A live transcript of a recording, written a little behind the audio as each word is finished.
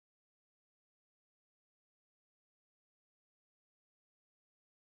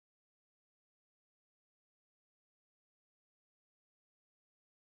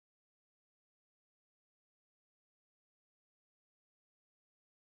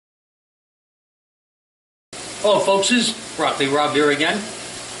Hello folks, this is Broccoli Rob here again.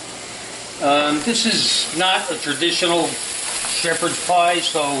 This is not a traditional shepherd's pie,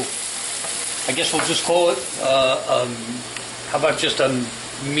 so I guess we'll just call it, how about just a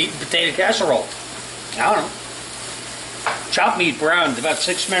meat and potato casserole? I don't know. Chopped meat browned about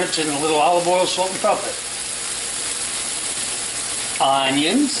 6 minutes in a little olive oil, salt and pepper.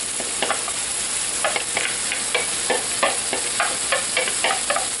 Onions.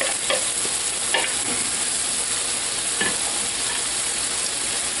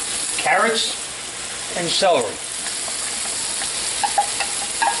 Carrots and celery.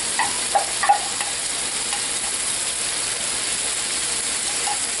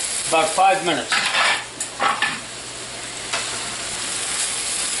 About 5 minutes.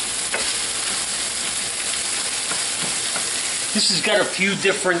 This has got a few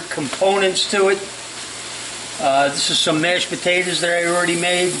different components to it. This is some mashed potatoes that I already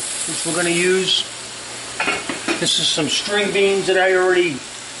made, which we're going to use. This is some string beans that I already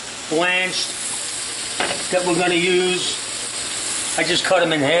blanched that we're going to use. I just cut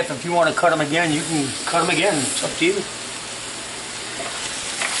them in half. If you want to cut them again, you can cut them again. It's up to you.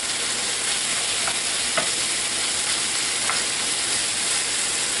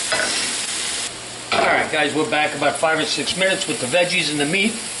 Alright guys, we're back about 5 or 6 minutes with the veggies and the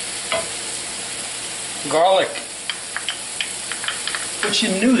meat. Garlic. But you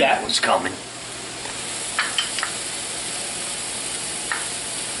knew that was coming.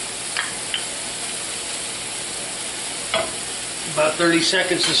 About 30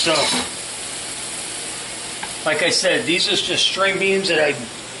 seconds or so. Like I said, these are just string beans that I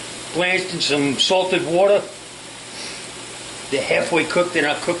blanched in some salted water. They're halfway cooked, they're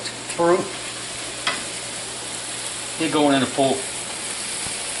not cooked through. They're going in a pool.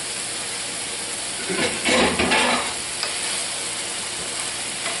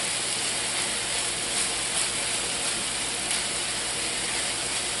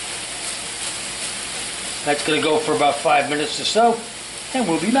 That's going to go for about 5 minutes or so, and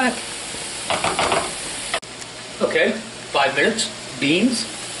we'll be back. Okay, 5 minutes. Beans.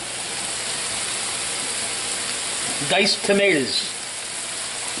 Diced tomatoes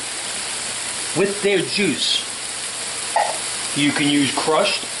with their juice. You can use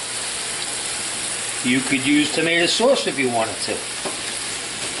crushed. You could use tomato sauce if you wanted to.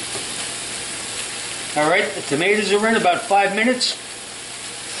 Alright, the tomatoes are in about 5 minutes.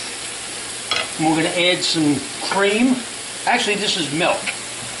 And we're going to add some cream. Actually, this is milk.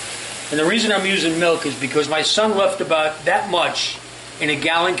 And the reason I'm using milk is because my son left about that much in a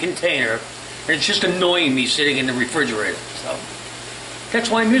gallon container. And it's just annoying me sitting in the refrigerator. So that's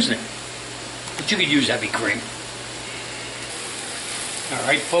why I'm using it. But you could use heavy cream.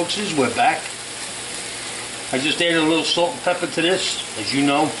 Alright folks, we're back. I just added a little salt and pepper to this. As you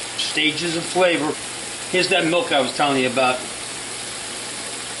know, stages of flavor. Here's that milk I was telling you about.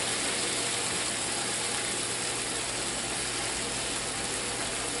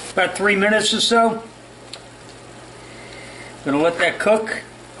 About 3 minutes or so. Gonna let that cook.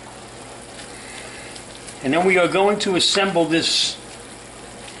 And then we are going to assemble this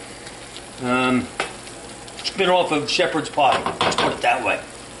spin-off of shepherd's pie. Let's put it that way.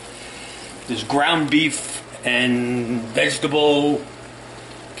 This ground beef and vegetable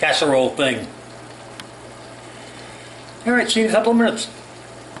casserole thing. Alright, see you in a couple of minutes.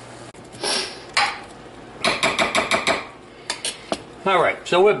 Alright,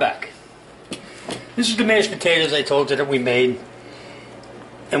 so we're back. This is the mashed potatoes I told you that we made.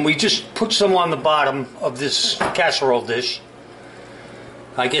 And we just put some on the bottom of this casserole dish.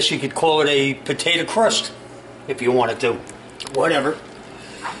 I guess you could call it a potato crust if you wanted to. Whatever.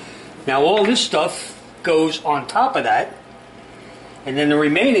 Now all this stuff goes on top of that. And then the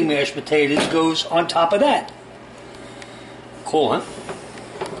remaining mashed potatoes goes on top of that. Cool, huh?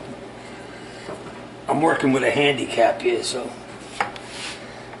 I'm working with a handicap here, so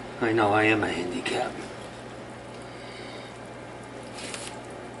I know I am a handicap.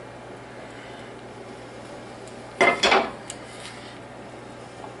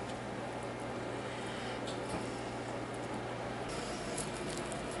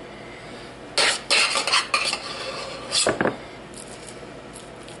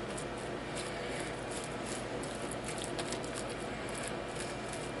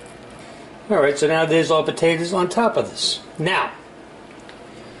 Alright, so now there's our potatoes on top of this. Now,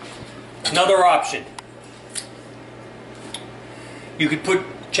 another option. You could put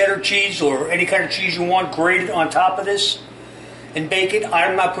cheddar cheese or any kind of cheese you want grated on top of this and bake it.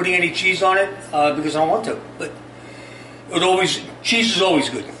 I'm not putting any cheese on it because I don't want to. But cheese is always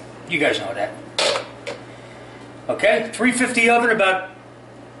good. You guys know that. Okay, 350 oven, about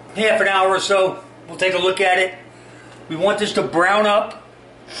half an hour or so. We'll take a look at it. We want this to brown up.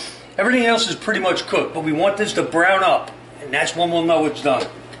 Everything else is pretty much cooked, but we want this to brown up. And that's when we'll know it's done.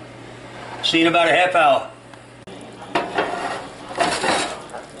 See you in about a half hour.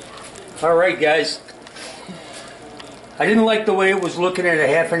 Alright guys. I didn't like the way it was looking at a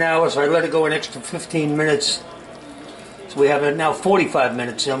half an hour, so I let it go an extra 15 minutes. So we have it now 45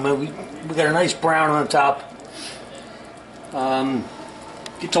 minutes. I mean, we got a nice brown on the top.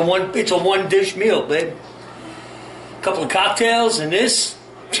 It's a one dish meal, babe. A couple of cocktails and this.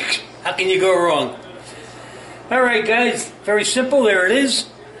 How can you go wrong? Alright guys, very simple, there it is.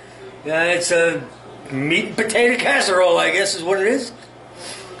 It's a meat and potato casserole, I guess is what it is.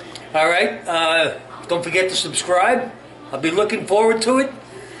 Alright, don't forget to subscribe. I'll be looking forward to it.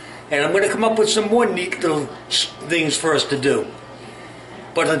 And I'm going to come up with some more neat little things for us to do.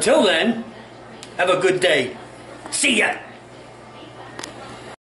 But until then, have a good day. See ya!